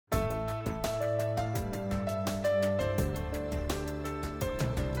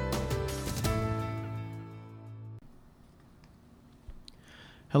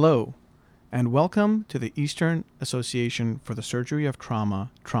Hello, and welcome to the Eastern Association for the Surgery of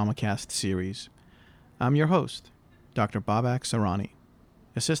Trauma TraumaCast series. I'm your host, Dr. Babak Sarani,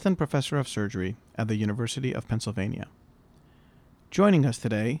 Assistant Professor of Surgery at the University of Pennsylvania. Joining us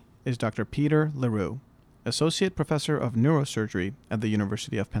today is Dr. Peter LeRoux, Associate Professor of Neurosurgery at the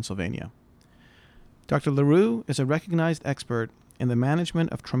University of Pennsylvania. Dr. LeRoux is a recognized expert in the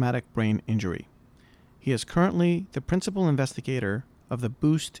management of traumatic brain injury. He is currently the principal investigator of the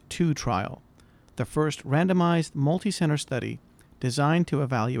BOOST-2 trial, the first randomized multicenter study designed to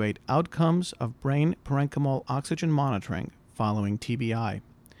evaluate outcomes of brain parenchymal oxygen monitoring following TBI.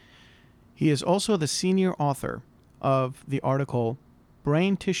 He is also the senior author of the article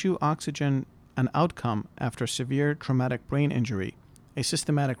Brain Tissue Oxygen: An Outcome After Severe Traumatic Brain Injury, a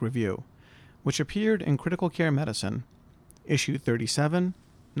Systematic Review, which appeared in Critical Care Medicine, issue 37,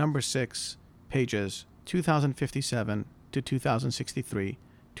 number 6, pages 2057 to 2063,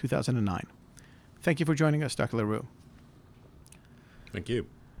 2009. Thank you for joining us, Dr. LeRoux. Thank you.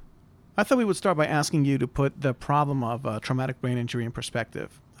 I thought we would start by asking you to put the problem of traumatic brain injury in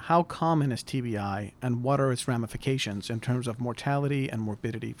perspective. How common is TBI, and what are its ramifications in terms of mortality and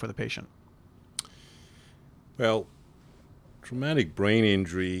morbidity for the patient? Well, traumatic brain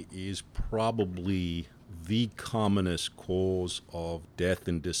injury is probably the commonest cause of death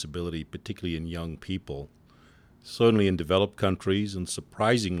and disability, particularly in young people, certainly in developed countries and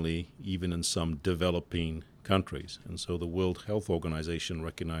surprisingly even in some developing countries. And so the World Health Organization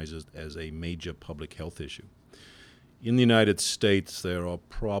recognizes it as a major public health issue. In the United States, there are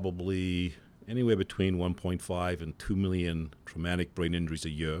probably anywhere between 1.5 and 2 million traumatic brain injuries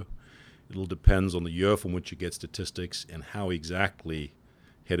a year. It all depends on the year from which you get statistics and how exactly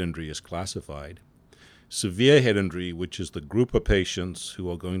head injury is classified. Severe head injury, which is the group of patients who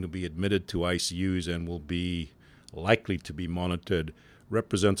are going to be admitted to ICUs and will be likely to be monitored,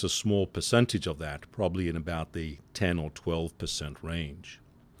 represents a small percentage of that, probably in about the 10 or 12% range.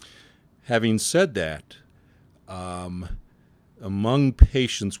 Having said that, among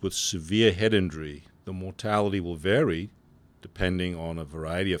patients with severe head injury, the mortality will vary depending on a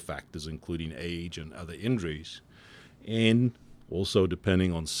variety of factors, including age and other injuries, and also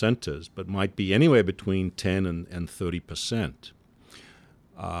depending on centers, but might be anywhere between 10 and 30%.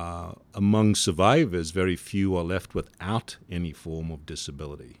 Among survivors, very few are left without any form of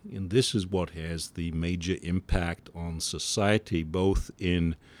disability. And this is what has the major impact on society, both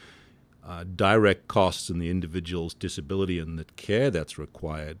in direct costs in the individual's disability and the care that's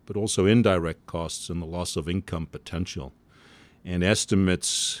required, but also indirect costs and the loss of income potential. And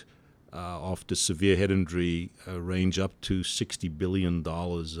estimates after severe head injury range up to $60 billion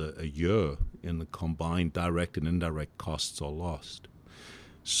a year in the combined direct and indirect costs are lost.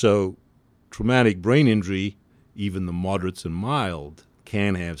 So traumatic brain injury, even the moderates and mild,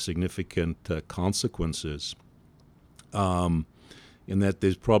 can have significant consequences in that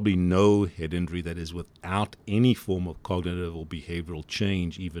there's probably no head injury that is without any form of cognitive or behavioral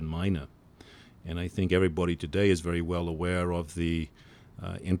change, even minor. And I think everybody today is very well aware of the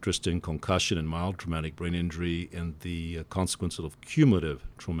interest in concussion and mild traumatic brain injury and the consequences of cumulative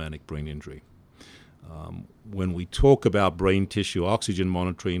traumatic brain injury. When we talk about brain tissue oxygen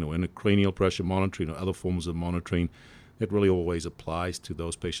monitoring or intracranial pressure monitoring or other forms of monitoring, it really always applies to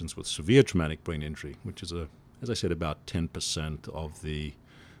those patients with severe traumatic brain injury, which is, as I said, about 10% of the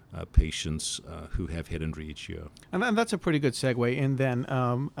patients who have head injury each year. And that's a pretty good segue in then,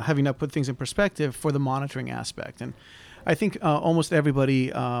 having to put things in perspective for the monitoring aspect. And I think almost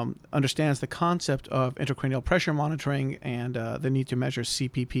everybody understands the concept of intracranial pressure monitoring and the need to measure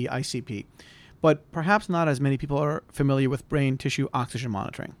CPP, ICP. But perhaps not as many people are familiar with brain tissue oxygen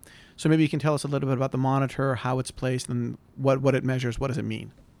monitoring. So maybe you can tell us a little bit about the monitor, how it's placed, and what it measures. What does it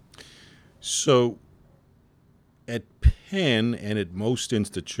mean? So at Penn and at most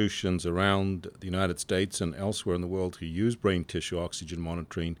institutions around the United States and elsewhere in the world who use brain tissue oxygen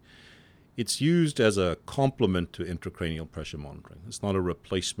monitoring, it's used as a complement to intracranial pressure monitoring. It's not a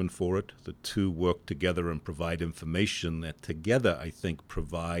replacement for it. The two work together and provide information that together, I think,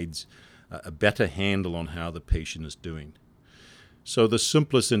 provides a better handle on how the patient is doing. So the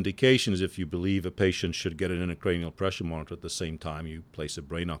simplest indication is if you believe a patient should get an intracranial pressure monitor at the same time you place a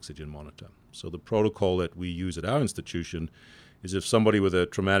brain oxygen monitor. So the protocol that we use at our institution is if somebody with a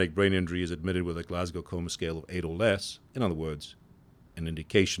traumatic brain injury is admitted with a Glasgow Coma scale of 8 or less, in other words, an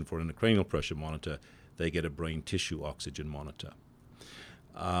indication for an intracranial pressure monitor, they get a brain tissue oxygen monitor.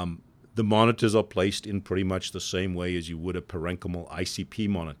 The monitors are placed in pretty much the same way as you would a parenchymal ICP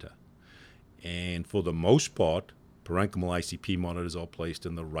monitor. And for the most part, parenchymal ICP monitors are placed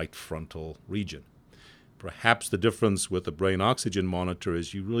in the right frontal region. Perhaps the difference with the brain oxygen monitor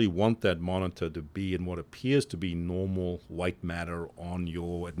is you really want that monitor to be in what appears to be normal white matter on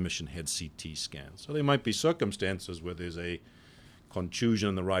your admission head CT scan. So there might be circumstances where there's a contusion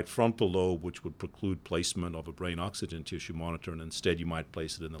in the right frontal lobe which would preclude placement of a brain oxygen tissue monitor, and instead you might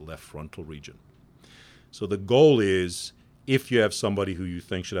place it in the left frontal region. So the goal is, if you have somebody who you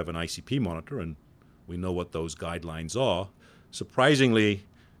think should have an ICP monitor, and we know what those guidelines are, surprisingly,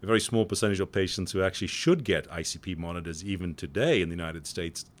 a very small percentage of patients who actually should get ICP monitors even today in the United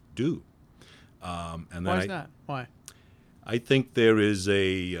States do. Why is that? Why? I think there is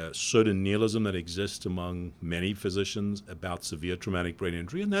a certain nihilism that exists among many physicians about severe traumatic brain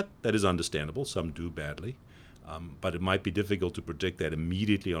injury, and that is understandable. Some do badly. But it might be difficult to predict that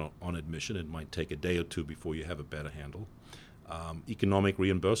immediately on admission. It might take a day or two before you have a better handle. Economic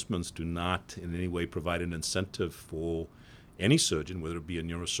reimbursements do not in any way provide an incentive for any surgeon, whether it be a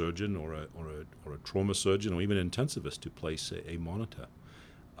neurosurgeon or a trauma surgeon or even an intensivist, to place a monitor.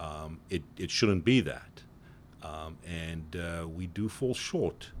 It shouldn't be that. And we do fall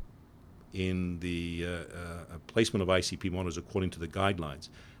short in the placement of ICP monitors according to the guidelines.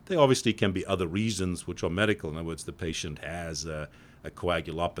 There obviously can be other reasons which are medical. In other words, the patient has a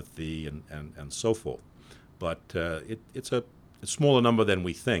coagulopathy and so forth. But it's a smaller number than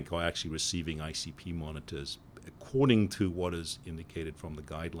we think are actually receiving ICP monitors according to what is indicated from the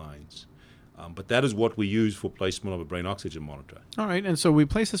guidelines. But that is what we use for placement of a brain oxygen monitor. All right, and so we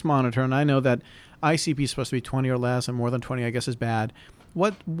place this monitor, and I know that ICP is supposed to be 20 or less, and more than 20 I guess is bad.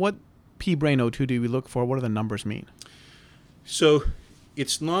 What p-brain02 do we look for? What do the numbers mean? So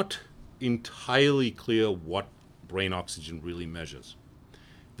it's not entirely clear what brain oxygen really measures.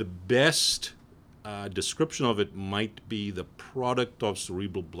 The best description of it might be the product of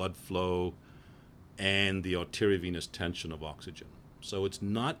cerebral blood flow and the arteriovenous tension of oxygen. So it's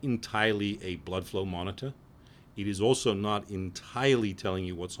not entirely a blood flow monitor. It is also not entirely telling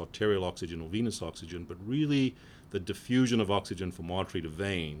you what's arterial oxygen or venous oxygen, but really the diffusion of oxygen from artery to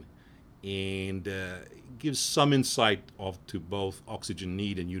vein, and gives some insight to both oxygen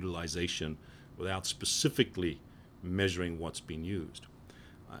need and utilization without specifically measuring what's being used.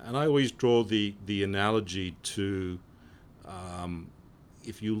 And I always draw the analogy to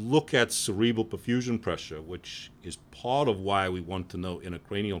if you look at cerebral perfusion pressure, which is part of why we want to know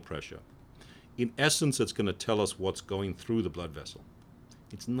intracranial pressure, in essence, it's going to tell us what's going through the blood vessel.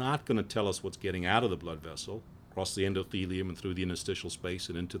 It's not going to tell us what's getting out of the blood vessel, across the endothelium and through the interstitial space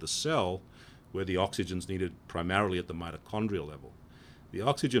and into the cell, where the oxygen's needed primarily at the mitochondrial level. The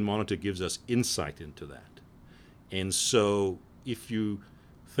oxygen monitor gives us insight into that. And so if you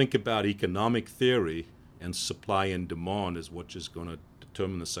think about economic theory and supply and demand is what is going to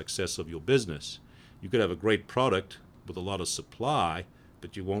determine the success of your business, you could have a great product with a lot of supply,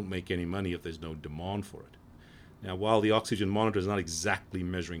 but you won't make any money if there's no demand for it. Now, while the oxygen monitor is not exactly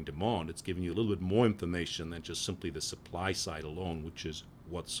measuring demand, it's giving you a little bit more information than just simply the supply side alone, which is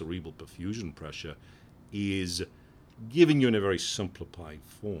what cerebral perfusion pressure is giving you in a very simplified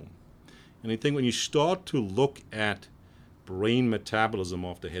form. And I think when you start to look at brain metabolism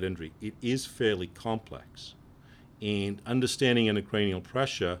after head injury, it is fairly complex. And understanding intracranial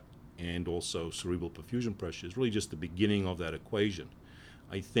pressure and also cerebral perfusion pressure is really just the beginning of that equation.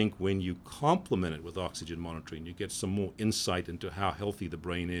 I think when you complement it with oxygen monitoring, you get some more insight into how healthy the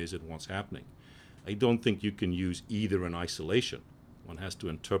brain is and what's happening. I don't think you can use either in isolation. One has to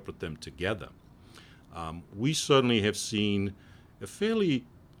interpret them together. We certainly have seen a fairly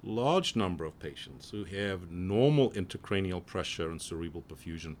large number of patients who have normal intracranial pressure and cerebral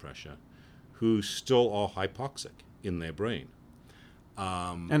perfusion pressure who still are hypoxic in their brain.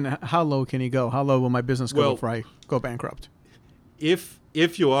 And how low can you go? How low will my business go before I go bankrupt?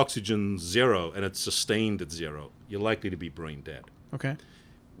 If your oxygen's zero and it's sustained at zero, you're likely to be brain dead. Okay.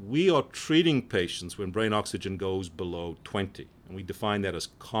 We are treating patients when brain oxygen goes below 20, and we define that as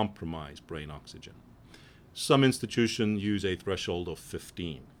compromised brain oxygen. Some institutions use a threshold of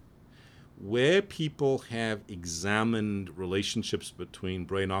 15. Where people have examined relationships between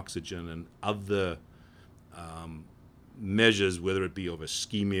brain oxygen and other measures, whether it be of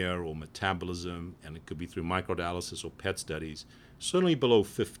ischemia or metabolism, and it could be through microdialysis or PET studies, certainly below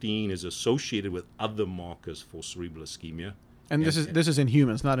 15 is associated with other markers for cerebral ischemia. And this is in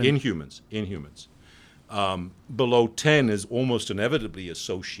humans, not in humans. In humans. Below 10 is almost inevitably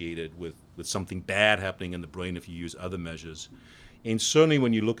associated with something bad happening in the brain if you use other measures. And certainly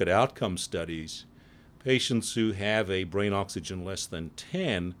when you look at outcome studies, patients who have a brain oxygen less than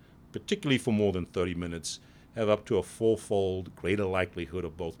 10, particularly for more than 30 minutes, have up to a fourfold greater likelihood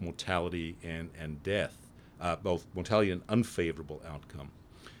of both mortality and death, both mortality and unfavorable outcome.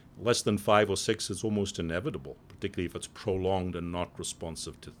 Less than 5 or 6 is almost inevitable, particularly if it's prolonged and not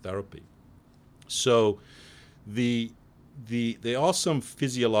responsive to therapy. So there are some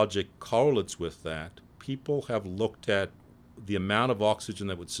physiologic correlates with that. People have looked at the amount of oxygen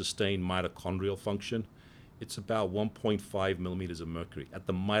that would sustain mitochondrial function. It's about 1.5 millimeters of mercury at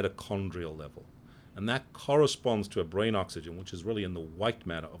the mitochondrial level. And that corresponds to a brain oxygen, which is really in the white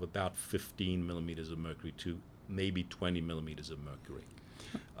matter, of about 15 millimeters of mercury to maybe 20 millimeters of mercury.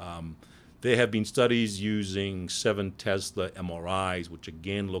 There have been studies using 7 Tesla MRIs, which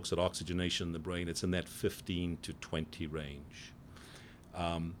again looks at oxygenation in the brain. It's in that 15 to 20 range.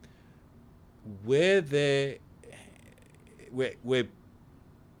 Where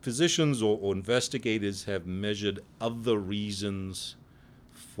physicians or investigators have measured other reasons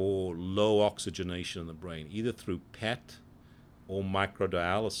for low oxygenation in the brain, either through PET or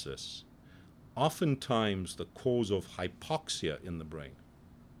microdialysis, oftentimes the cause of hypoxia in the brain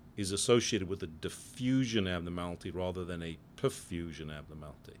is associated with a diffusion abnormality rather than a perfusion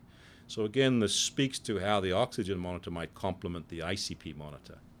abnormality. So again, this speaks to how the oxygen monitor might complement the ICP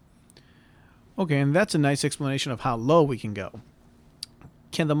monitor. Okay, and that's a nice explanation of how low we can go.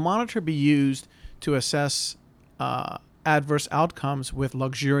 Can the monitor be used to assess adverse outcomes with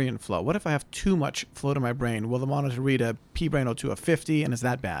luxuriant flow? What if I have too much flow to my brain? Will the monitor read a p-brain02 of 50, and is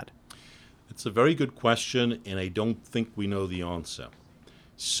that bad? It's a very good question, and I don't think we know the answer.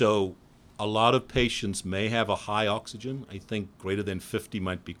 So a lot of patients may have a high oxygen. I think greater than 50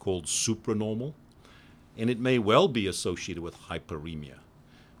 might be called supranormal, and it may well be associated with hyperemia.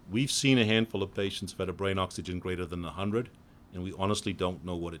 We've seen a handful of patients who've had a brain oxygen greater than 100, and we honestly don't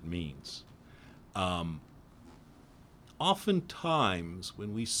know what it means. Oftentimes,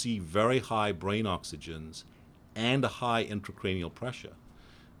 when we see very high brain oxygens and a high intracranial pressure,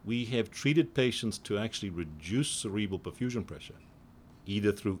 we have treated patients to actually reduce cerebral perfusion pressure,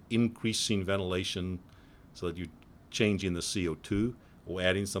 either through increasing ventilation so that you're changing the CO2 or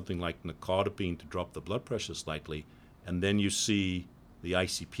adding something like nicardipine to drop the blood pressure slightly, and then you see the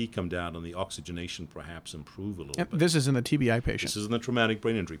ICP come down and the oxygenation perhaps improve a little bit. This is in the TBI patient. This is in the traumatic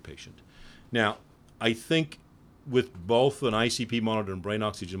brain injury patient. Now, I think with both an ICP monitor and brain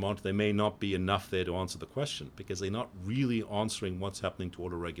oxygen monitor, they may not be enough there to answer the question because they're not really answering what's happening to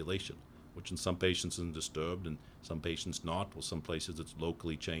autoregulation, which in some patients is disturbed and some patients not, or some places it's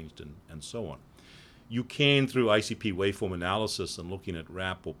locally changed and so on. You can, through ICP waveform analysis and looking at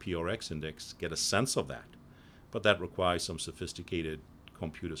RAP or PRX index, get a sense of that, but that requires some sophisticated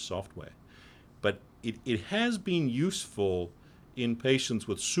computer software. But it has been useful in patients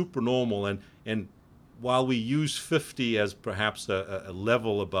with supranormal, and while we use 50 as perhaps a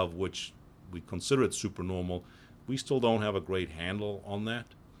level above which we consider it supranormal, we still don't have a great handle on that.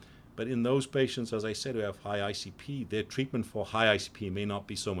 But in those patients, as I said, who have high ICP, their treatment for high ICP may not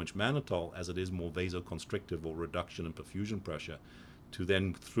be so much mannitol as it is more vasoconstrictive or reduction in perfusion pressure to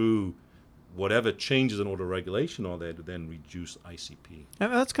then, through whatever changes in autoregulation are there, to then reduce ICP.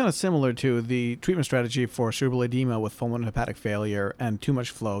 And that's kind of similar to the treatment strategy for cerebral edema with fulminant hepatic failure and too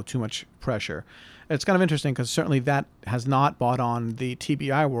much flow, too much pressure. It's kind of interesting because certainly that has not bought on the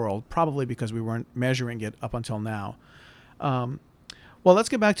TBI world, probably because we weren't measuring it up until now. Well, let's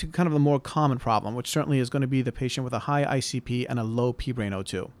get back to kind of the more common problem, which certainly is going to be the patient with a high ICP and a low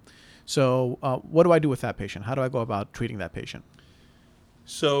p-brain02. So what do I do with that patient? How do I go about treating that patient?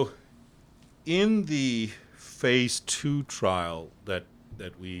 So in the phase 2 trial that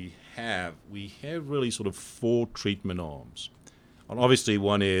we have really sort of 4 treatment arms. And obviously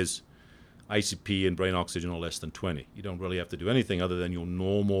one is ICP and brain oxygen are less than 20. You don't really have to do anything other than your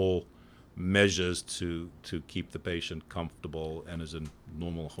normal measures to keep the patient comfortable and is in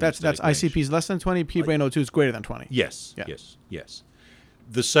normal homeostatic That's range. ICP is less than 20, p-brain02 is greater than 20. Yes, Yeah. yes.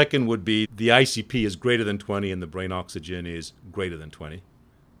 The second would be the ICP is greater than 20 and the brain oxygen is greater than 20.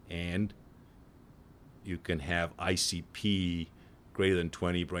 And you can have ICP greater than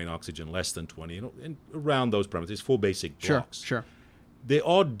 20, brain oxygen less than 20, and around those parameters, 4 basic blocks. Sure. There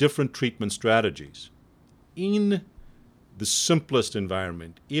are different treatment strategies. In the simplest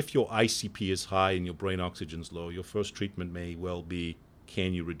environment, if your ICP is high and your brain oxygen is low, your first treatment may well be,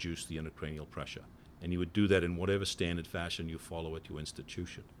 can you reduce the intracranial pressure? And you would do that in whatever standard fashion you follow at your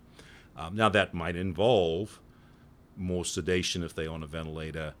institution. Now that might involve more sedation if they're on a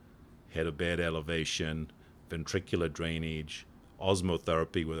ventilator, head of bed elevation, ventricular drainage,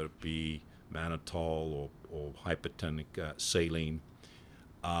 osmotherapy, whether it be mannitol or hypertonic saline,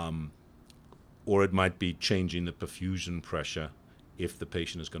 or it might be changing the perfusion pressure if the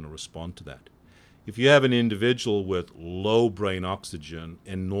patient is going to respond to that. If you have an individual with low brain oxygen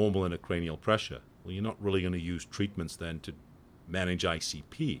and normal intracranial pressure, well, you're not really going to use treatments then to manage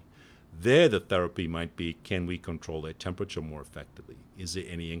ICP. There, the therapy might be, can we control their temperature more effectively? Is there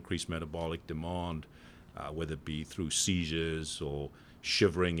any increased metabolic demand, whether it be through seizures or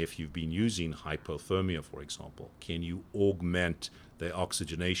shivering if you've been using hypothermia, for example? Can you augment their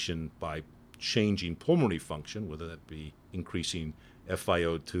oxygenation by changing pulmonary function, whether that be increasing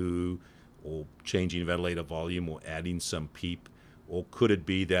FiO2 or changing ventilator volume or adding some PEEP? Or could it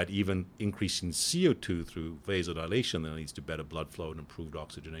be that even increasing CO2 through vasodilation that leads to better blood flow and improved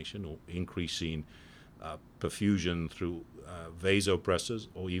oxygenation, or increasing perfusion through vasopressors,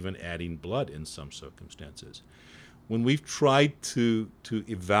 or even adding blood in some circumstances? When we've tried to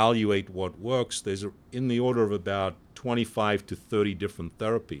evaluate what works, there's in the order of about 25 to 30 different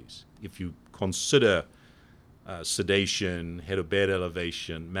therapies. If you consider sedation, head of bed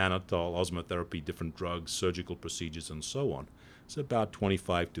elevation, mannitol, osmotherapy, different drugs, surgical procedures, and so on, it's about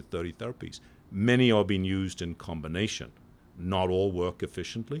 25 to 30 therapies. Many are being used in combination. Not all work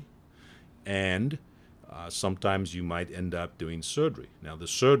efficiently, and sometimes you might end up doing surgery. Now, the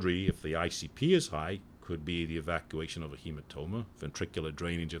surgery, if the ICP is high, could be the evacuation of a hematoma, ventricular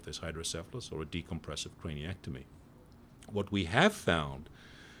drainage if there's hydrocephalus, or a decompressive craniectomy. What we have found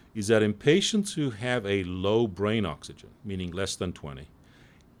is that in patients who have a low brain oxygen, meaning less than 20,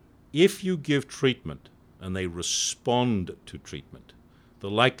 if you give treatment and they respond to treatment, the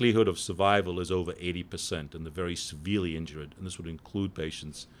likelihood of survival is over 80% in the very severely injured, and this would include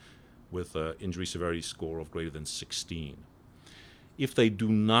patients with an injury severity score of greater than 16. If they do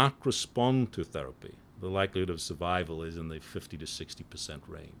not respond to therapy, the likelihood of survival is in the 50 to 60%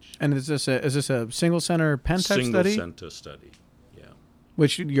 range. And is this a single center pen type study? Single center study, yeah.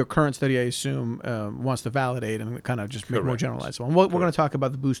 Which your current study, I assume, wants to validate and kind of just make more generalized one. We're going to talk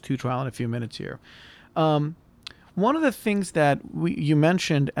about the Boost 2 trial in a few minutes here. One of the things that you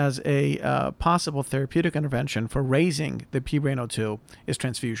mentioned as a possible therapeutic intervention for raising the pBrain02 is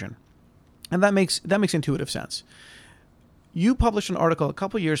transfusion, and that makes intuitive sense. You published an article a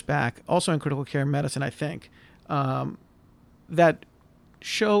couple years back, also in Critical Care Medicine, I think, that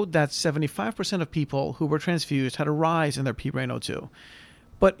showed that 75% of people who were transfused had a rise in their pBrain02.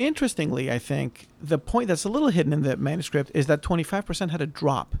 But interestingly, I think the point that's a little hidden in the manuscript is that 25% had a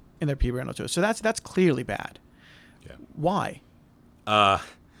drop in their pBrain02. So that's clearly bad. Yeah. Why?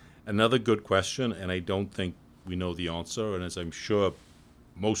 Another good question, and I don't think we know the answer. And as I'm sure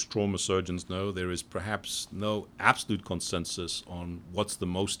most trauma surgeons know, there is perhaps no absolute consensus on what's the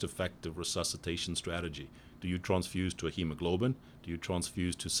most effective resuscitation strategy. Do you transfuse to a hemoglobin? Do you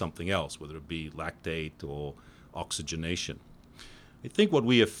transfuse to something else, whether it be lactate or oxygenation? I think what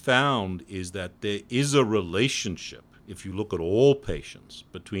we have found is that there is a relationship, if you look at all patients,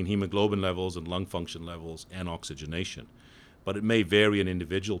 between hemoglobin levels and lung function levels and oxygenation, but it may vary in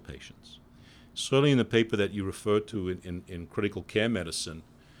individual patients. Certainly in the paper that you referred to in Critical Care Medicine,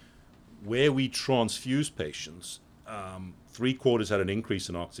 where we transfuse patients, 3/4 had an increase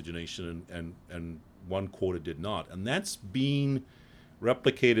in oxygenation and 1/4 did not. And that's been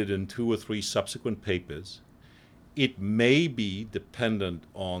replicated in 2 or 3 subsequent papers. It may be dependent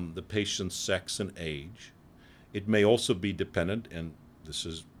on the patient's sex and age. It may also be dependent, and this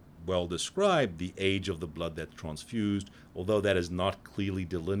is well described, the age of the blood that's transfused, although that is not clearly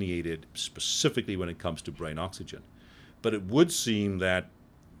delineated specifically when it comes to brain oxygen. But it would seem that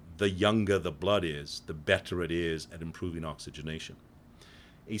the younger the blood is, the better it is at improving oxygenation.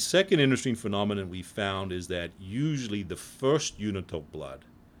 A second interesting phenomenon we found is that usually the first unit of blood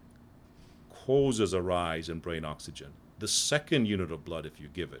causes a rise in brain oxygen. The second unit of blood, if you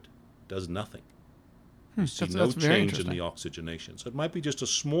give it, does nothing. You see no change in the oxygenation. So it might be just a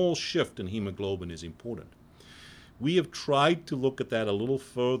small shift in hemoglobin is important. We have tried to look at that a little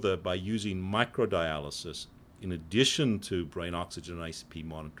further by using microdialysis in addition to brain oxygen and ICP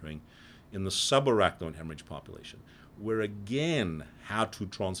monitoring in the subarachnoid hemorrhage population, where again, how to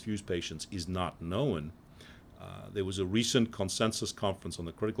transfuse patients is not known. There was a recent consensus conference on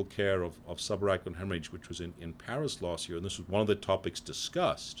the critical care of subarachnoid hemorrhage, which was in Paris last year, and this was one of the topics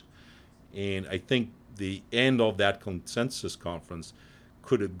discussed. And I think the end of that consensus conference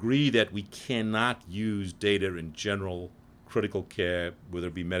could agree that we cannot use data in general critical care, whether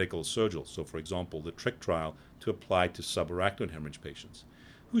it be medical or surgical. So, for example, the TRICK trial to apply to subarachnoid hemorrhage patients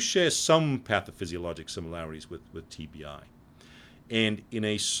who share some pathophysiologic similarities with TBI. And in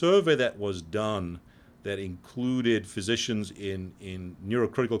a survey that was done that included physicians in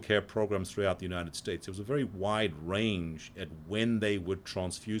neurocritical care programs throughout the United States, there was a very wide range at when they would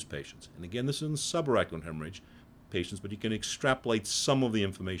transfuse patients. And again, this is in subarachnoid hemorrhage patients, but you can extrapolate some of the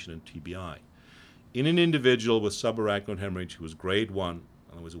information in TBI. In an individual with subarachnoid hemorrhage who was grade 1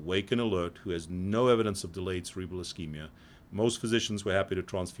 and was awake and alert, who has no evidence of delayed cerebral ischemia, Most physicians were happy to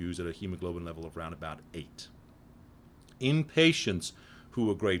transfuse at a hemoglobin level of around about 8. In patients who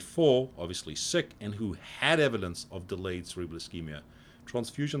were grade 4, obviously sick, and who had evidence of delayed cerebral ischemia,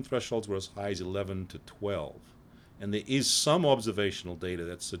 transfusion thresholds were as high as 11 to 12. And there is some observational data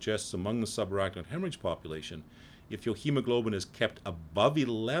that suggests among the subarachnoid hemorrhage population, if your hemoglobin is kept above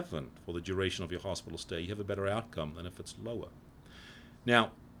 11 for the duration of your hospital stay, you have a better outcome than if it's lower.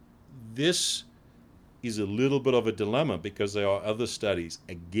 Now, this is a little bit of a dilemma because there are other studies,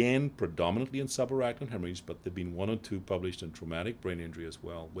 again, predominantly in subarachnoid hemorrhage, but there have been 1 or 2 published in traumatic brain injury as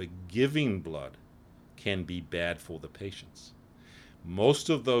well, where giving blood can be bad for the patients. Most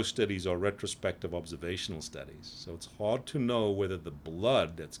of those studies are retrospective observational studies, so it's hard to know whether the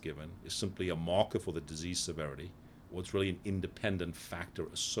blood that's given is simply a marker for the disease severity or it's really an independent factor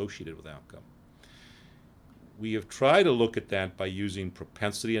associated with outcome. We have tried to look at that by using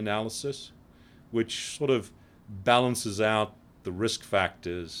propensity analysis, which sort of balances out the risk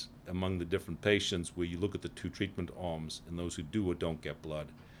factors among the different patients where you look at the 2 treatment arms and those who do or don't get blood.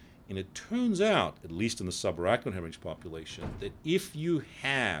 And it turns out, at least in the subarachnoid hemorrhage population, that if you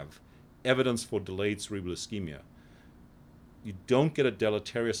have evidence for delayed cerebral ischemia, you don't get a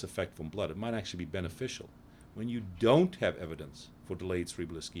deleterious effect from blood. It might actually be beneficial. When you don't have evidence for delayed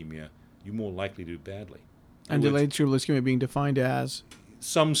cerebral ischemia, you're more likely to do badly. And delayed cerebral ischemia being defined as?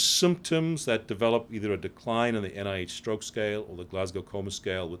 Some symptoms that develop either a decline in the NIH stroke scale or the Glasgow Coma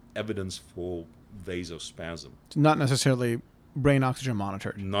scale with evidence for vasospasm. It's not necessarily brain oxygen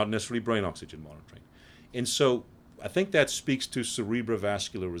monitored. Not necessarily brain oxygen monitoring. And so I think that speaks to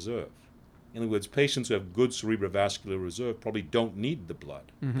cerebrovascular reserve. In other words, patients who have good cerebrovascular reserve probably don't need the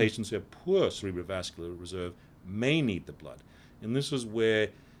blood. Mm-hmm. Patients who have poor cerebrovascular reserve may need the blood. And this is where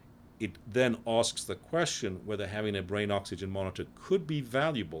it then asks the question whether having a brain oxygen monitor could be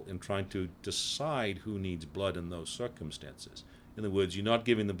valuable in trying to decide who needs blood in those circumstances. In other words, you're not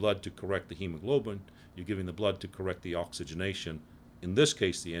giving the blood to correct the hemoglobin, you're giving the blood to correct the oxygenation, in this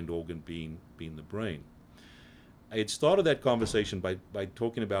case the end organ being the brain. I had started that conversation by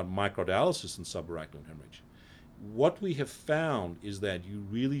talking about microdialysis in subarachnoid hemorrhage. What we have found is that you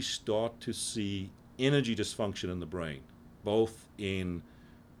really start to see energy dysfunction in the brain, both in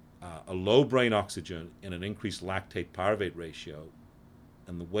a low brain oxygen and an increased lactate pyruvate ratio.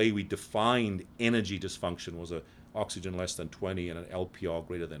 And the way we defined energy dysfunction was a oxygen less than 20 and an LPR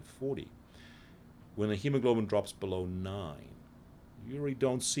greater than 40. When the hemoglobin drops below 9, you really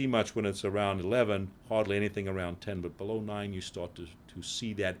don't see much when it's around 11, hardly anything around 10, but below 9 you start to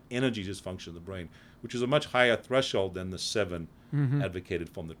see that energy dysfunction in the brain, which is a much higher threshold than the 7 advocated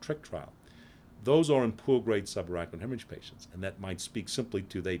from the TRIC trial. Those are in poor grade subarachnoid hemorrhage patients, and that might speak simply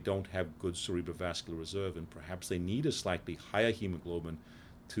to they don't have good cerebrovascular reserve, and perhaps they need a slightly higher hemoglobin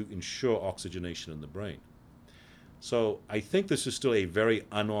to ensure oxygenation in the brain. So I think this is still a very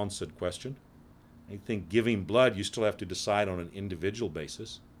unanswered question. I think giving blood, you still have to decide on an individual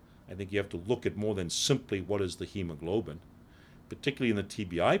basis. I think you have to look at more than simply what is the hemoglobin. Particularly in the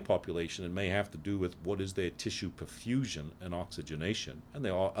TBI population, it may have to do with what is their tissue perfusion and oxygenation. And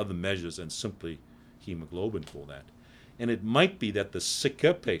there are other measures than simply hemoglobin for that. And it might be that the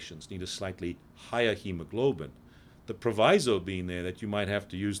sicker patients need a slightly higher hemoglobin. The proviso being there that you might have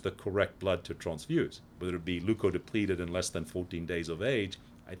to use the correct blood to transfuse. Whether it be leukodepleted in less than 14 days of age,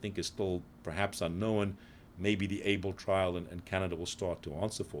 I think is still perhaps unknown. Maybe the ABLE trial in Canada will start to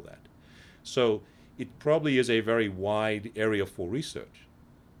answer for that. So it probably is a very wide area for research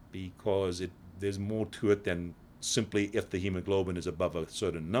because there's more to it than simply if the hemoglobin is above a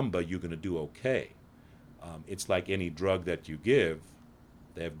certain number, you're going to do okay. It's like any drug that you give.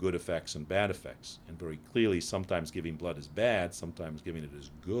 They have good effects and bad effects. And very clearly, sometimes giving blood is bad, sometimes giving it is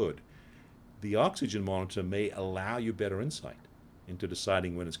good. The oxygen monitor may allow you better insight into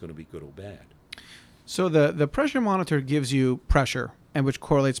deciding when it's going to be good or bad. So the pressure monitor gives you pressure, and which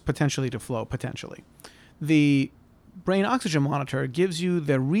correlates potentially to flow, potentially. The brain oxygen monitor gives you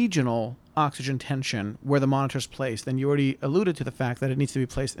the regional oxygen tension where the monitor is placed, and you already alluded to the fact that it needs to be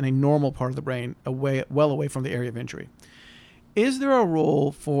placed in a normal part of the brain, well away from the area of injury. Is there a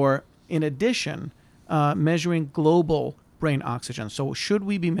role for, in addition, measuring global brain oxygen? So should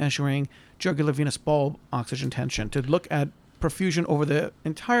we be measuring jugular venous bulb oxygen tension to look at perfusion over the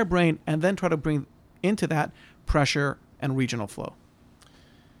entire brain and then try to bring into that pressure and regional flow?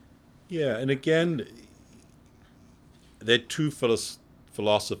 Yeah, and again, there are two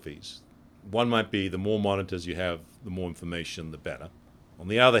philosophies. One might be the more monitors you have, the more information, the better. On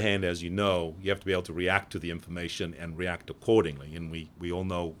the other hand, as you know, you have to be able to react to the information and react accordingly. And we all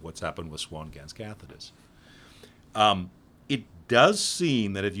know what's happened with Swan-Ganz catheters. It does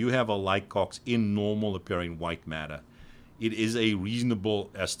seem that if you have a Lycox in normal appearing white matter, it is a reasonable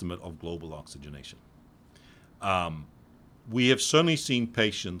estimate of global oxygenation. We have certainly seen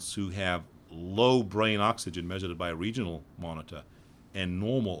patients who have low brain oxygen measured by a regional monitor and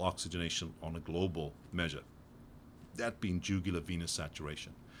normal oxygenation on a global measure, that being jugular venous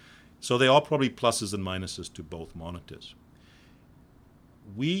saturation. So there are probably pluses and minuses to both monitors.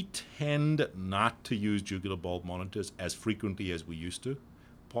 We tend not to use jugular bulb monitors as frequently as we used to,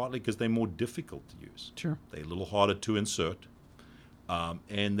 partly because they're more difficult to use. Sure. They're a little harder to insert,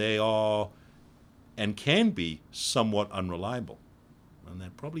 and they are and can be somewhat unreliable. And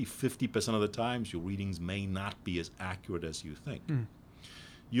that probably 50% of the times your readings may not be as accurate as you think.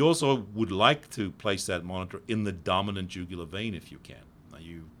 You also would like to place that monitor in the dominant jugular vein if you can. Now,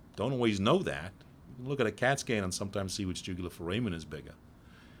 you don't always know that. You can look at a CAT scan and sometimes see which jugular foramen is bigger.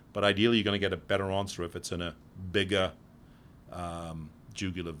 But ideally, you're going to get a better answer if it's in a bigger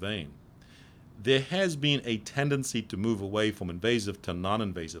jugular vein. There has been a tendency to move away from invasive to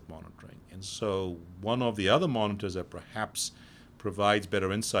non-invasive monitoring. And so one of the other monitors that perhaps provides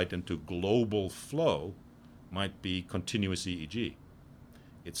better insight into global flow might be continuous EEG.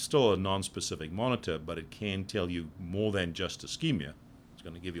 It's still a non-specific monitor, but it can tell you more than just ischemia. It's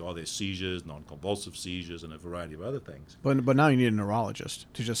going to give you all their seizures, non-convulsive seizures, and a variety of other things. But now you need a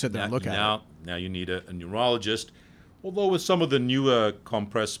neurologist to just sit there and look at it. Now you need a neurologist. Although with some of the newer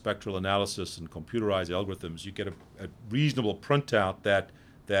compressed spectral analysis and computerized algorithms, you get a reasonable printout that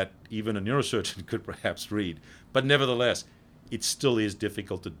even a neurosurgeon could perhaps read. But nevertheless, it still is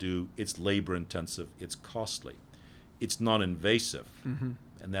difficult to do. It's labor-intensive. It's costly. It's non-invasive,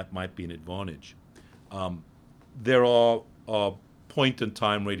 and that might be an advantage. There are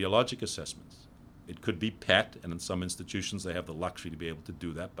point-in-time radiologic assessments. It could be PET, and in some institutions they have the luxury to be able to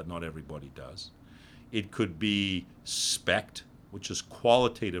do that, but not everybody does. It could be SPECT, which is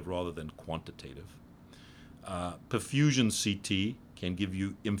qualitative rather than quantitative. Perfusion CT can give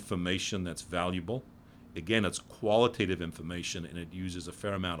you information that's valuable. Again, it's qualitative information, and it uses a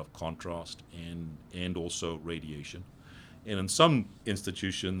fair amount of contrast and also radiation. And in some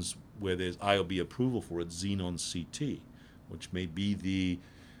institutions where there's IOB approval for it, xenon CT, which may be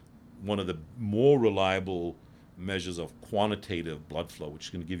one of the more reliable measures of quantitative blood flow, which is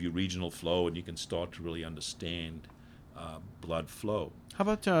going to give you regional flow, and you can start to really understand blood flow. How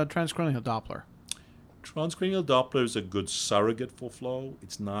about transcranial Doppler? Transcranial Doppler is a good surrogate for flow.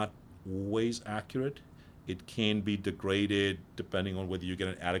 It's not always accurate. It can be degraded depending on whether you get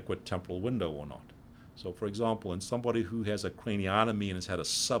an adequate temporal window or not. So, for example, in somebody who has a craniotomy and has had a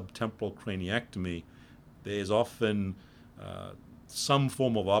subtemporal craniectomy, there's often some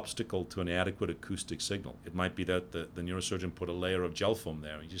form of obstacle to an adequate acoustic signal. It might be that the neurosurgeon put a layer of gel foam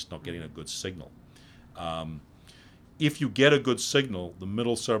there and you're just not getting a good signal. If you get a good signal, the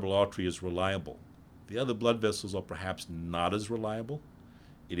middle cerebral artery is reliable. The other blood vessels are perhaps not as reliable.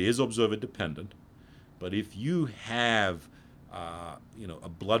 It is observer dependent, but if you have a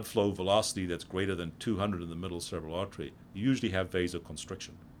blood flow velocity that's greater than 200 in the middle cerebral artery, you usually have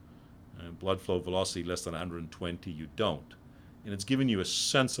vasoconstriction. Blood flow velocity less than 120, you don't. And it's giving you a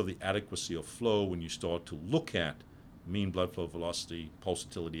sense of the adequacy of flow when you start to look at mean blood flow velocity,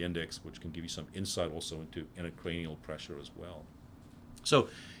 pulsatility index, which can give you some insight also into intracranial pressure as well. So,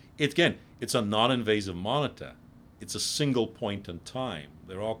 it's a non-invasive monitor. It's a single point in time.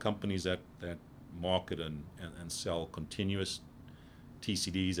 There are companies that market and sell continuous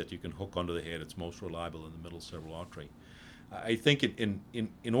TCDs that you can hook onto the head. It's most reliable in the middle cerebral artery. I think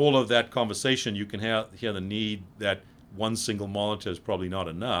in all of that conversation, you can hear the need that one single monitor is probably not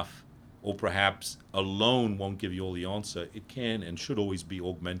enough, or perhaps alone won't give you all the answer. It can and should always be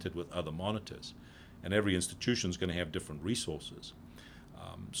augmented with other monitors. And every institution is going to have different resources.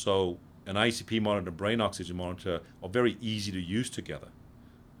 So an ICP monitor and a brain oxygen monitor are very easy to use together.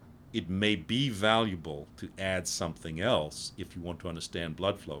 It may be valuable to add something else if you want to understand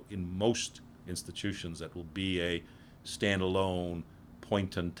blood flow. In most institutions, that will be a standalone,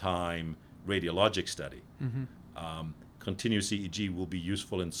 point-in-time radiologic study. Continuous EEG will be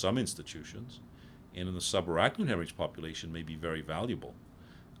useful in some institutions, and in the subarachnoid hemorrhage population may be very valuable.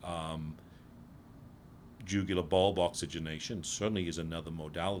 Jugular bulb oxygenation certainly is another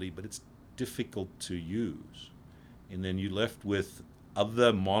modality, but it's difficult to use. And then you're left with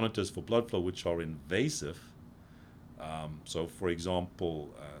other monitors for blood flow which are invasive. So, for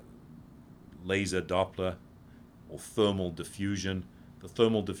example, laser Doppler or thermal diffusion. The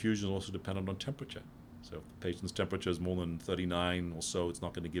thermal diffusion is also dependent on temperature. So if the patient's temperature is more than 39 or so, it's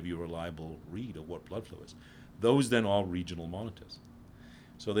not going to give you a reliable read of what blood flow is. Those then are regional monitors.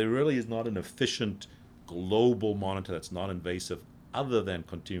 So there really is not an efficient global monitor that's non-invasive other than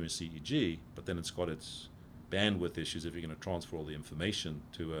continuous EEG, but then it's got its bandwidth issues if you're going to transfer all the information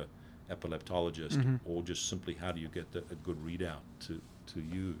to a epileptologist, or just simply how do you get a good readout to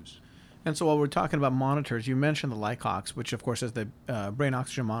use. And so while we're talking about monitors, you mentioned the LeRoux, which of course is the brain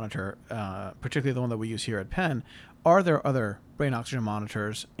oxygen monitor, particularly the one that we use here at Penn. Are there other brain oxygen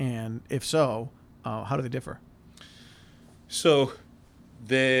monitors? And if so, how do they differ? So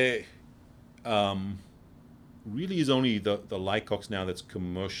there really is only the LeRoux now that's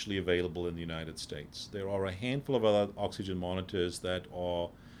commercially available in the United States. There are a handful of other oxygen monitors that are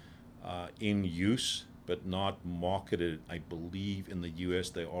in use, but not marketed. I believe in the US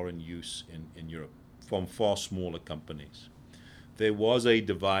they are in use in Europe from far smaller companies. There was a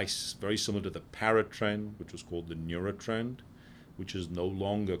device very similar to the Paratrend, which was called the Neurotrend, which is no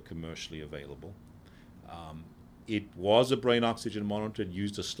longer commercially available. It was a brain oxygen monitor. It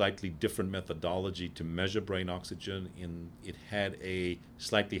used a slightly different methodology to measure brain oxygen. It had a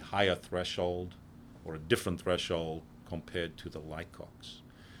slightly higher threshold, or a different threshold, compared to the LeRoux.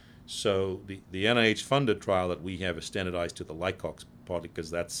 So the NIH-funded trial that we have is standardized to the LeRoux, partly because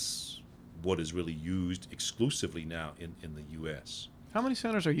that's what is really used exclusively now in the U.S. How many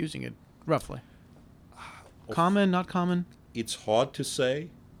centers are using it, roughly? Common, not common? It's hard to say.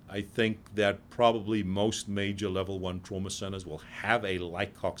 I think that probably most major level 1 trauma centers will have a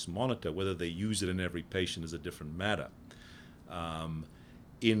LeRoux monitor. Whether they use it in every patient is a different matter.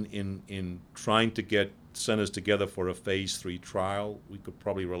 In trying to get centers together for a phase 3 trial, we could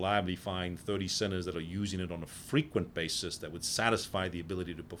probably reliably find 30 centers that are using it on a frequent basis that would satisfy the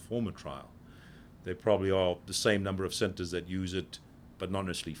ability to perform a trial. There probably are the same number of centers that use it, but not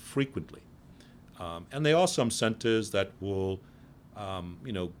necessarily frequently. And there are some centers that will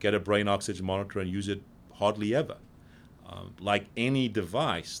get a brain oxygen monitor and use it hardly ever. Like any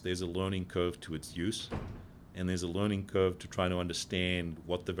device, there's a learning curve to its use, and there's a learning curve to try to understand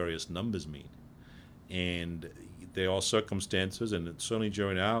what the various numbers mean. And there are circumstances, and certainly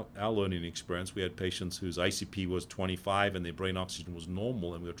during our learning experience, we had patients whose ICP was 25 and their brain oxygen was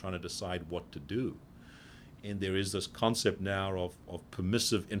normal, and we were trying to decide what to do. And there is this concept now of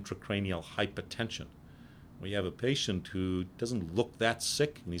permissive intracranial hypertension, where you have a patient who doesn't look that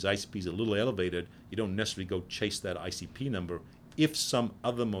sick and his ICP is a little elevated. You don't necessarily go chase that ICP number if some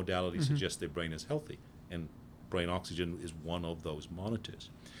other modality suggests their brain is healthy. And brain oxygen is one of those monitors.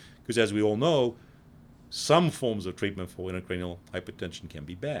 Because as we all know, some forms of treatment for intracranial hypertension can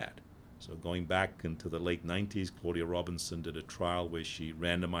be bad. So going back into the late 90s, Claudia Robinson did a trial where she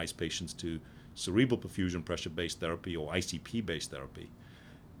randomized patients to cerebral perfusion pressure-based therapy or ICP-based therapy.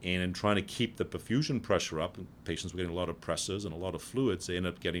 And in trying to keep the perfusion pressure up, and patients were getting a lot of pressors and a lot of fluids, they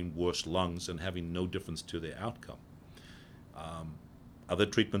ended up getting worse lungs and having no difference to their outcome. Other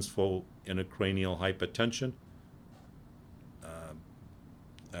treatments for intracranial hypertension,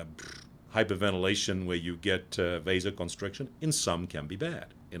 hyperventilation where you get vasoconstriction, in some can be bad.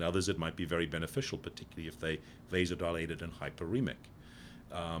 In others it might be very beneficial, particularly if they vasodilated and hyperemic.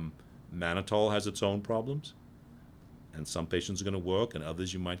 Mannitol has its own problems, and some patients are going to work, and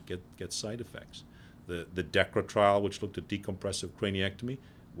others you might get side effects. The DECRA trial, which looked at decompressive craniectomy,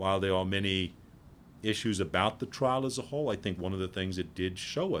 while there are many issues about the trial as a whole, I think one of the things it did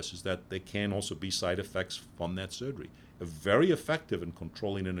show us is that there can also be side effects from that surgery. Very effective in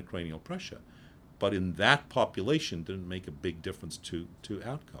controlling intracranial pressure, but in that population didn't make a big difference to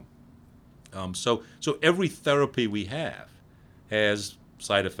outcome. So every therapy we have has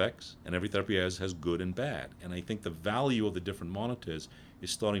side effects, and every therapy has good and bad. And I think the value of the different monitors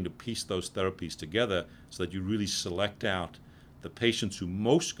is starting to piece those therapies together so that you really select out the patients who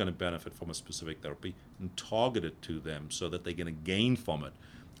most going to benefit from a specific therapy and target it to them so that they're going to gain from it,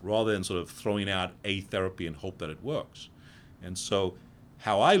 rather than sort of throwing out a therapy and hope that it works. And so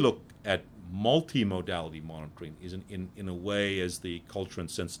how I look at multimodality monitoring is in a way as the culture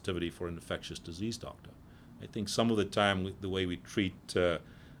and sensitivity for an infectious disease doctor. I think some of the time the way we treat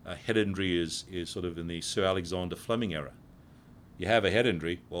head injury is sort of in the Sir Alexander Fleming era. You have a head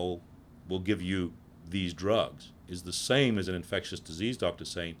injury, well, we'll give you these drugs, is the same as an infectious disease doctor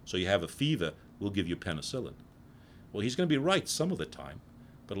saying, so you have a fever, we'll give you penicillin. Well, he's going to be right some of the time,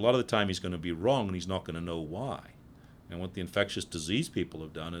 but a lot of the time he's going to be wrong, and he's not going to know why. And what the infectious disease people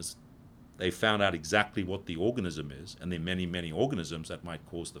have done is they found out exactly what the organism is, and there are many, many organisms that might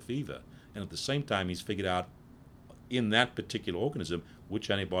cause the fever. And at the same time, he's figured out in that particular organism which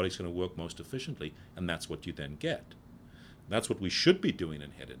antibiotic is going to work most efficiently, and that's what you then get. That's what we should be doing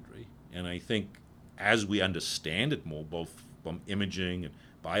in head injury. And I think as we understand it more, both from imaging and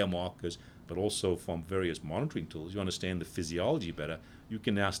biomarkers, but also from various monitoring tools, you understand the physiology better, you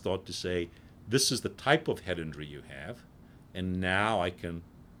can now start to say, this is the type of head injury you have, and now I can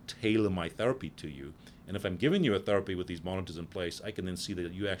tailor my therapy to you. And if I'm giving you a therapy with these monitors in place, I can then see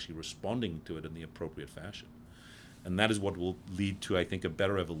that you're actually responding to it in the appropriate fashion. And that is what will lead to, I think, a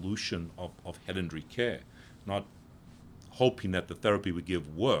better evolution of head injury care. Not hoping that the therapy we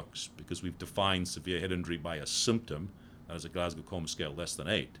give works, because we've defined severe head injury by a symptom, that is a Glasgow Coma scale less than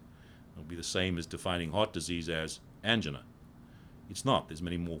 8. It'll be the same as defining heart disease as angina. It's not. There's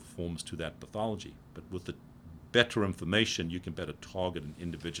many more forms to that pathology. But with the better information, you can better target and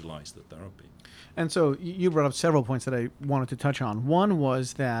individualize the therapy. And so you brought up several points that I wanted to touch on. One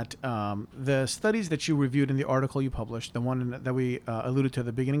was that the studies that you reviewed in the article you published, the one that we alluded to at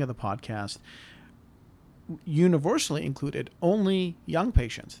the beginning of the podcast, universally included only young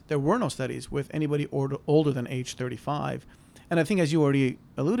patients. There were no studies with anybody older than age 35. And I think, as you already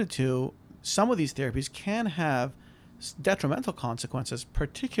alluded to, some of these therapies can have detrimental consequences,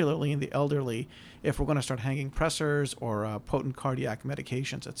 particularly in the elderly, if we're going to start hanging pressors or potent cardiac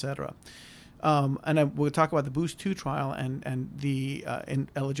medications, etc. And we'll talk about the BOOST 2 trial and the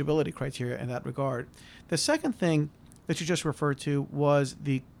eligibility criteria in that regard. The second thing that you just referred to was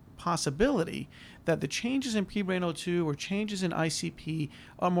the possibility that the changes in P-brain O2 or changes in ICP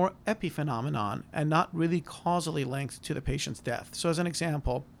are more epiphenomenon and not really causally linked to the patient's death. So as an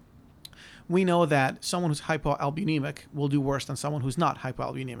example, we know that someone who's hypoalbuminic will do worse than someone who's not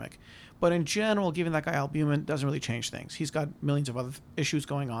hypoalbuminic. But in general, giving that guy albumin doesn't really change things. He's got millions of other issues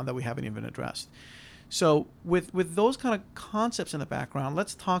going on that we haven't even addressed. So with those kind of concepts in the background,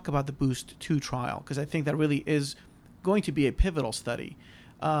 let's talk about the BOOST 2 trial, because I think that really is going to be a pivotal study.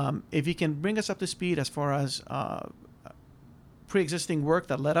 If you can bring us up to speed as far as pre-existing work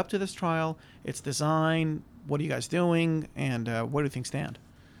that led up to this trial, its design, what are you guys doing, and where do things stand?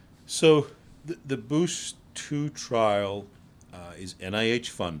 So the BOOST 2 trial is NIH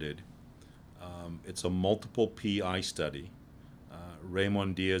funded. It's a multiple PI study.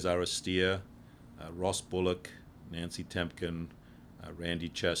 Raymond Diaz-Aristia, Ross Bullock, Nancy Temkin, Randy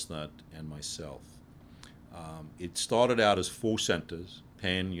Chestnut, and myself. It started out as 4 centers: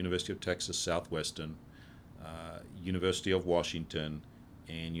 Penn, University of Texas Southwestern, University of Washington,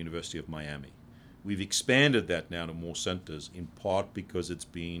 and University of Miami. We've expanded that now to more centers, in part because it's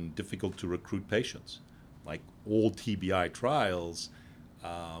been difficult to recruit patients. Like all TBI trials,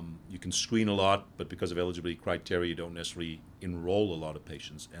 you can screen a lot, but because of eligibility criteria, you don't necessarily enroll a lot of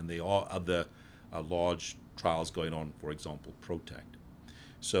patients. And there are other large trials going on, for example, PROTECT.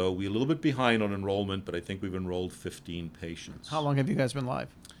 So we're a little bit behind on enrollment, but I think we've enrolled 15 patients. How long have you guys been live?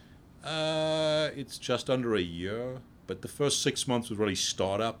 It's just under a year, but the first 6 months was really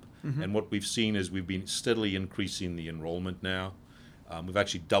startup. Mm-hmm. And what we've seen is we've been steadily increasing the enrollment now. We've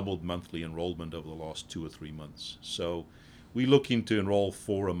actually doubled monthly enrollment over the last 2 or 3 months. So we're looking to enroll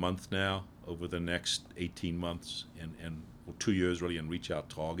 4 a month now over the next 18 months or 2 years really, and reach our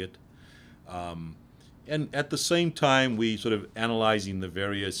target. And at the same time, we sort of analyzing the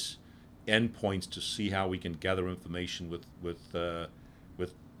various endpoints to see how we can gather information with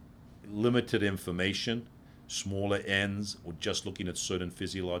limited information, smaller ends, or just looking at certain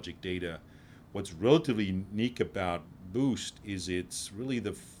physiologic data. What's relatively unique about BOOST is it's really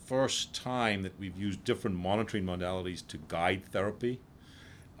the first time that we've used different monitoring modalities to guide therapy.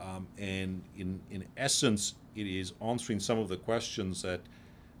 And in essence, it is answering some of the questions that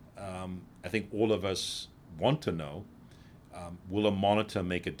I think all of us want to know. Will a monitor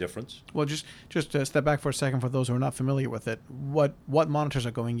make a difference? Well, just to step back for a second for those who are not familiar with it, what monitors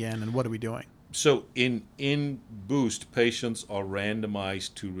are going in and what are we doing? So in BOOST, patients are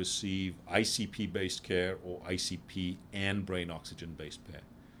randomized to receive ICP-based care or ICP and brain oxygen-based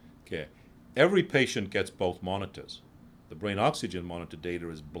care. Every patient gets both monitors. The brain oxygen monitor data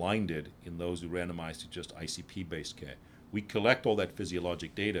is blinded in those who are randomized to just ICP-based care. We collect all that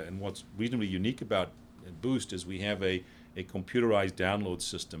physiologic data, and what's reasonably unique about BOOST is we have a computerized download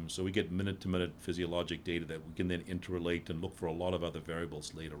system, so we get minute-to-minute physiologic data that we can then interrelate and look for a lot of other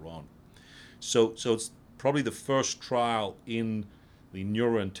variables later on. So it's probably the first trial in the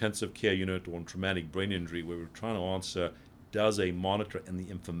neurointensive care unit or in traumatic brain injury where we're trying to answer, does a monitor and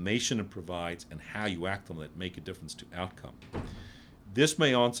the information it provides and how you act on it make a difference to outcome? This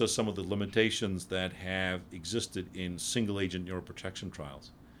may answer some of the limitations that have existed in single-agent neuroprotection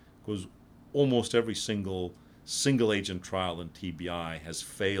trials, because almost every single-agent trial in TBI has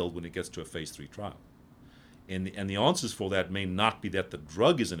failed when it gets to a phase 3 trial. And the answers for that may not be that the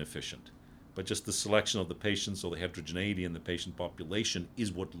drug is inefficient, but just the selection of the patients or the heterogeneity in the patient population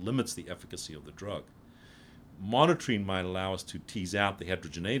is what limits the efficacy of the drug. Monitoring might allow us to tease out the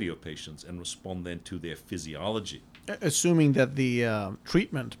heterogeneity of patients and respond then to their physiology. Assuming that the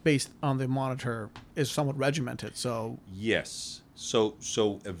treatment based on the monitor is somewhat regimented, so... Yes. So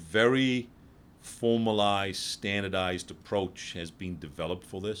a very formalized, standardized approach has been developed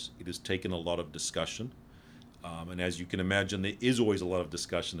for this. It has taken a lot of discussion. And as you can imagine, there is always a lot of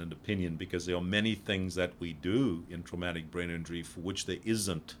discussion and opinion because there are many things that we do in traumatic brain injury for which there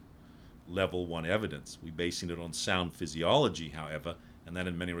isn't level 1 evidence. We're basing it on sound physiology, however, and that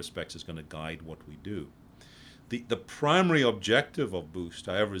in many respects is going to guide what we do. The primary objective of BOOST,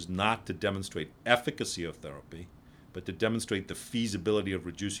 however, is not to demonstrate efficacy of therapy, but to demonstrate the feasibility of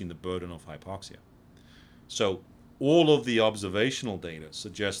reducing the burden of hypoxia. So all of the observational data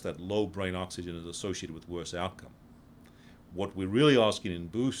suggests that low brain oxygen is associated with worse outcome. What we're really asking in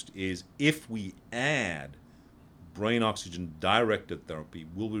BOOST is if we add brain oxygen directed therapy,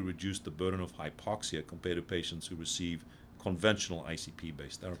 will we reduce the burden of hypoxia compared to patients who receive conventional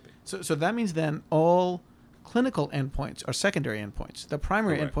ICP-based therapy? So that means then all clinical endpoints are secondary endpoints. The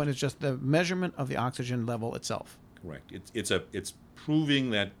primary Correct. endpoint is just the measurement of the oxygen level itself. Correct. It's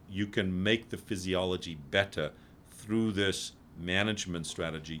proving that you can make the physiology better through this management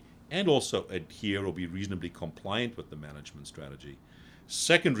strategy and also adhere or be reasonably compliant with the management strategy.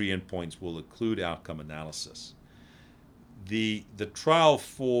 Secondary endpoints will include outcome analysis. The trial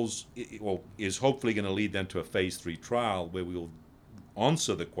is hopefully going to lead then to a phase 3 trial where we will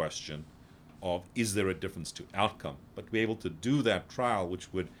answer the question of is there a difference to outcome, but to be able to do that trial,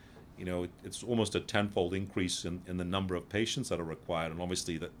 which would, it's almost a tenfold increase in the number of patients that are required, and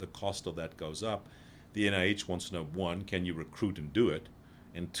obviously the cost of that goes up. The NIH wants to know, 1, can you recruit and do it?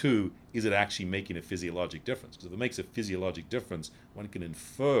 And 2, is it actually making a physiologic difference? Because if it makes a physiologic difference, one can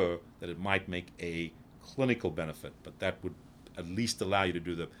infer that it might make a clinical benefit, but that would at least allow you to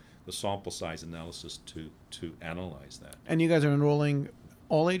do the sample size analysis to analyze that. And you guys are enrolling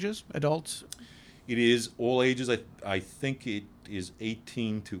all ages, adults? It is all ages. I think it is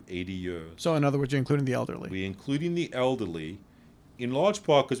 18 to 80 years. So in other words, you're including the elderly? We're including the elderly, in large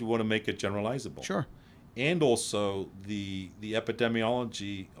part because we want to make it generalizable. Sure. And also the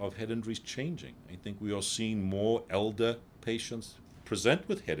epidemiology of head injury is changing. I think we are seeing more elder patients present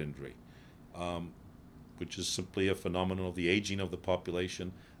with head injury, which is simply a phenomenon of the aging of the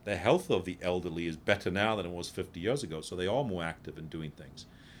population. The health of the elderly is better now than it was 50 years ago, so they are more active in doing things.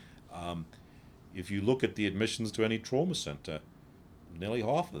 If you look at the admissions to any trauma center, nearly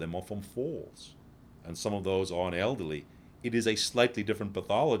half of them are from falls, and some of those are in elderly. It is a slightly different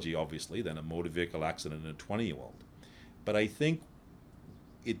pathology, obviously, than a motor vehicle accident in a 20-year-old. But I think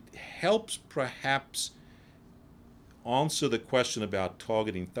it helps perhaps answer the question about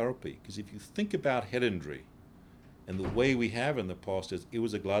targeting therapy, because if you think about head injury, and the way we have in the past is it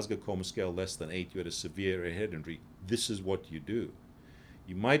was a Glasgow Coma scale less than 8, you had a severe head injury, this is what you do.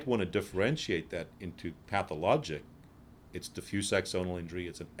 You might want to differentiate that into pathologic. It's diffuse axonal injury,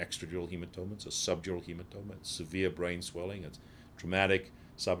 it's an extradural hematoma, it's a subdural hematoma, it's severe brain swelling, it's traumatic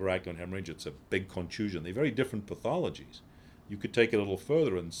subarachnoid hemorrhage, it's a big contusion. They're very different pathologies. You could take it a little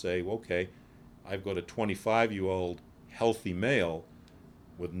further and say, well, okay, I've got a 25-year-old healthy male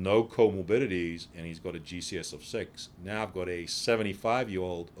with no comorbidities, and he's got a GCS of 6. Now I've got a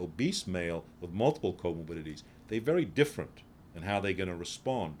 75-year-old obese male with multiple comorbidities. They're very different in how they're going to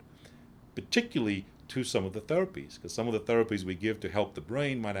respond, particularly to some of the therapies, because some of the therapies we give to help the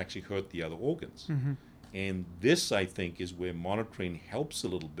brain might actually hurt the other organs. Mm-hmm. And this, I think, is where monitoring helps a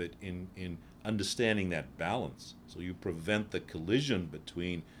little bit in understanding that balance. So you prevent the collision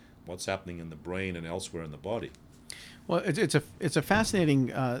between what's happening in the brain and elsewhere in the body. Well, it's a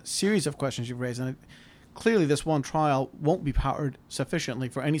fascinating series of questions you've raised, and clearly this one trial won't be powered sufficiently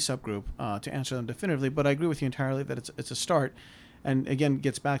for any subgroup to answer them definitively, but I agree with you entirely that it's a start, and again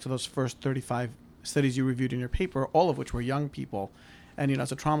gets back to those first 35 studies you reviewed in your paper, all of which were young people. And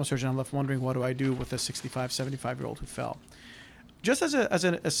as a trauma surgeon, I'm left wondering, what do I do with a 65, 75-year-old who fell? Just as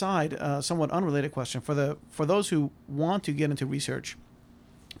an aside, somewhat unrelated question, for those who want to get into research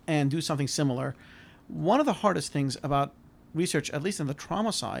and do something similar, one of the hardest things about research, at least in the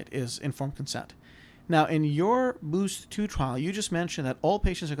trauma side, is informed consent. Now, in your BOOST 2 trial, you just mentioned that all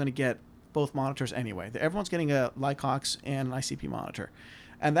patients are going to get both monitors anyway. Everyone's getting a Lycox and an ICP monitor.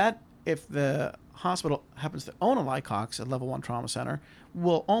 And that, if the hospital happens to own a Lycox at level 1 trauma center,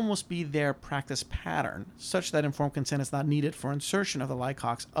 will almost be their practice pattern, such that informed consent is not needed for insertion of the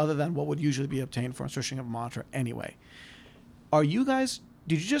Lycox other than what would usually be obtained for insertion of a monitor anyway.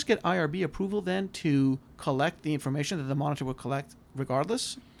 Did you just get IRB approval then to collect the information that the monitor would collect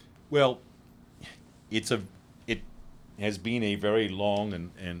regardless? Well, it has been a very long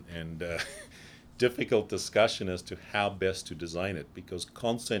and difficult discussion as to how best to design it, because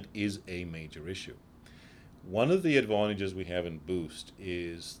consent is a major issue. One of the advantages we have in BOOST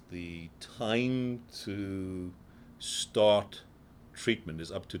is the time to start treatment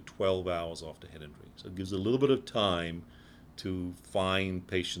is up to 12 hours after head injury. So it gives a little bit of time to find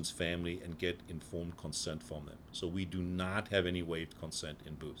patient's family and get informed consent from them. So we do not have any waived consent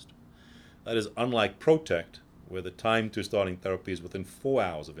in Boost. That is unlike Protect, where the time to starting therapy is within 4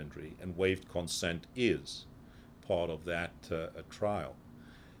 hours of injury, and waived consent is part of that trial.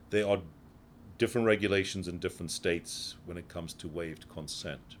 There are different regulations in different states when it comes to waived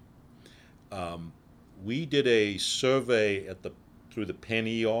consent. We did a survey through the Penn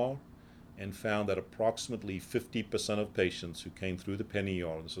ER and found that approximately 50% of patients who came through the Penn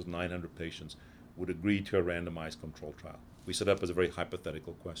ER, this was 900 patients, would agree to a randomized control trial. We set up as a very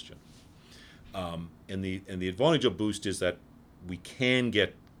hypothetical question. And the advantage of Boost is that we can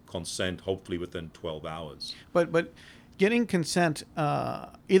get consent hopefully within 12 hours. But getting consent,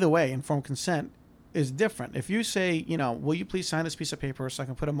 either way, informed consent, is different. If you say, will you please sign this piece of paper so I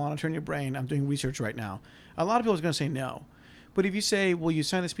can put a monitor in your brain? I'm doing research right now. A lot of people are going to say no. But if you say, will you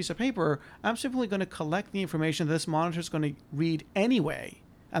sign this piece of paper? I'm simply going to collect the information that this monitor is going to read anyway.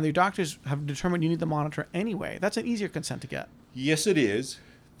 And the doctors have determined you need the monitor anyway. That's an easier consent to get. Yes, it is.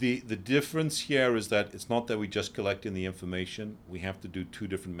 The difference here is that it's not that we just collecting the information. We have to do two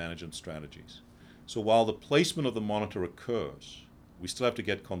different management strategies. So while the placement of the monitor occurs, we still have to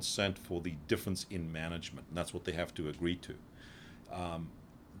get consent for the difference in management, and that's what they have to agree to.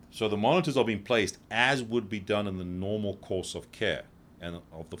 So the monitors are being placed as would be done in the normal course of care. And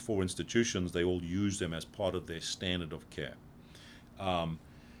of the 4 institutions, they all use them as part of their standard of care.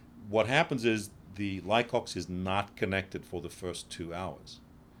 What happens is the LeRoux is not connected for the first 2 hours.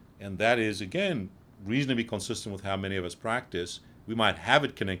 And that is, again, reasonably consistent with how many of us practice. We might have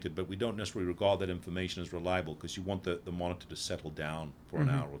it connected, but we don't necessarily regard that information as reliable because you want the monitor to settle down for an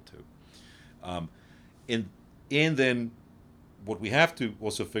hour or two. And then what we have to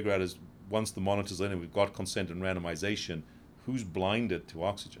also figure out is once the monitor's in and we've got consent and randomization, who's blinded to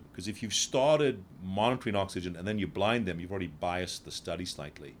oxygen? Because if you've started monitoring oxygen and then you blind them, you've already biased the study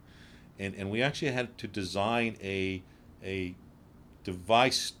slightly. And we actually had to design a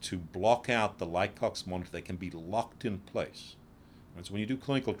device to block out the LeRoux monitor that can be locked in place. And so when you do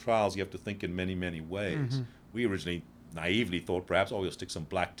clinical trials, you have to think in many, many ways. Mm-hmm. We originally naively thought perhaps, we'll stick some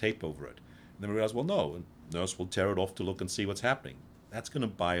black tape over it. And then we realized, well, no, a nurse will tear it off to look and see what's happening. That's going to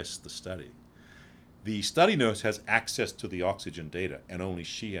bias the study. The study nurse has access to the oxygen data, and only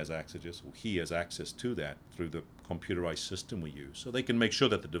she has access, or he has access to that through the computerized system we use. So they can make sure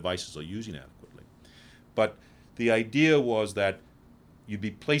that the devices are using adequately. But the idea was that you'd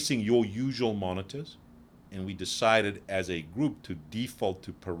be placing your usual monitors, and we decided as a group to default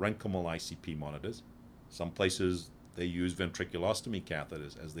to parenchymal ICP monitors. Some places they use ventriculostomy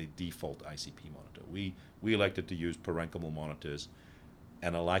catheters as the default ICP monitor. We elected to use parenchymal monitors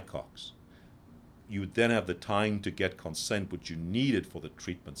and a LeRoux. You would then have the time to get consent which you needed for the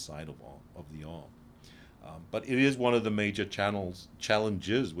treatment side of the arm. But it is one of the major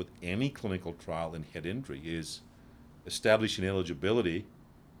challenges with any clinical trial in head injury is establishing eligibility,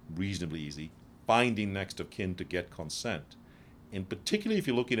 reasonably easy, finding next of kin to get consent. And particularly if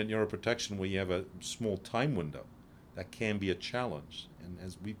you're looking at neuroprotection where you have a small time window, that can be a challenge. And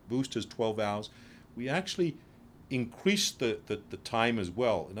as we Boost is 12 hours, we actually increased the time as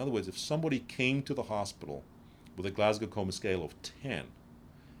well. In other words, if somebody came to the hospital with a Glasgow Coma scale of 10,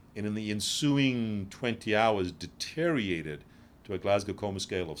 and in the ensuing 20 hours deteriorated to a Glasgow Coma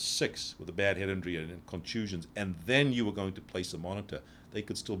scale of 6 with a bad head injury and contusions, and then you were going to place a monitor, they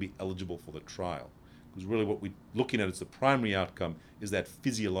could still be eligible for the trial. Because really what we're looking at as the primary outcome is that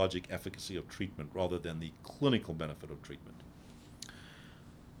physiologic efficacy of treatment rather than the clinical benefit of treatment.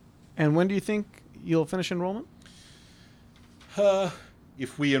 And when do you think you'll finish enrollment?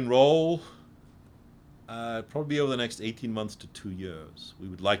 If we enroll, probably over the next 18 months to 2 years. We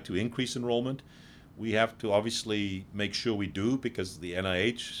would like to increase enrollment. We have to obviously make sure we do, because the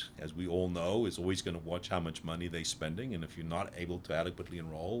NIH, as we all know, is always going to watch how much money they're spending. And if you're not able to adequately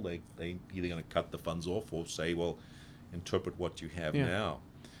enroll, they're either going to cut the funds off or say, well, interpret what you have now.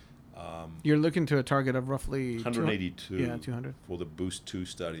 You're looking to a target of roughly 182 200 for the Boost 2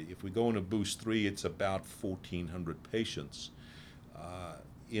 study. If we go into Boost 3, it's about 1,400 patients.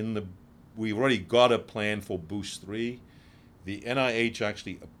 We've already got a plan for Boost 3. The NIH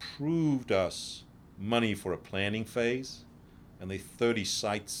actually approved us money for a planning phase, and they 30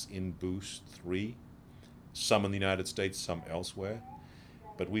 sites in Boost 3, some in the United States, some elsewhere.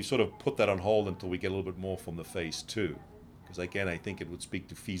 But we've sort of put that on hold until we get a little bit more from the phase 2. Because again, I think it would speak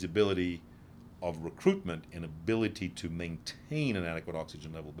to feasibility of recruitment and ability to maintain an adequate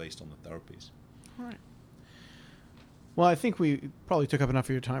oxygen level based on the therapies. All right. Well, I think we probably took up enough of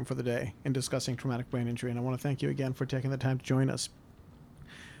your time for the day in discussing traumatic brain injury, and I want to thank you again for taking the time to join us.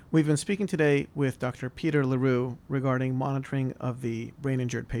 We've been speaking today with Dr. Peter LeRoux regarding monitoring of the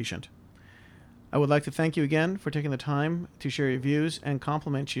brain-injured patient. I would like to thank you again for taking the time to share your views and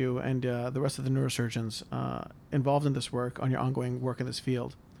compliment you and the rest of the neurosurgeons involved in this work on your ongoing work in this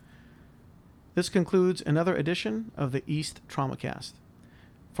field. This concludes another edition of the East TraumaCast.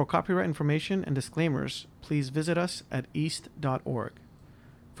 For copyright information and disclaimers, please visit us at east.org.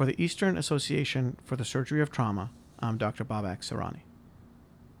 For the Eastern Association for the Surgery of Trauma, I'm Dr. Babak Sarani.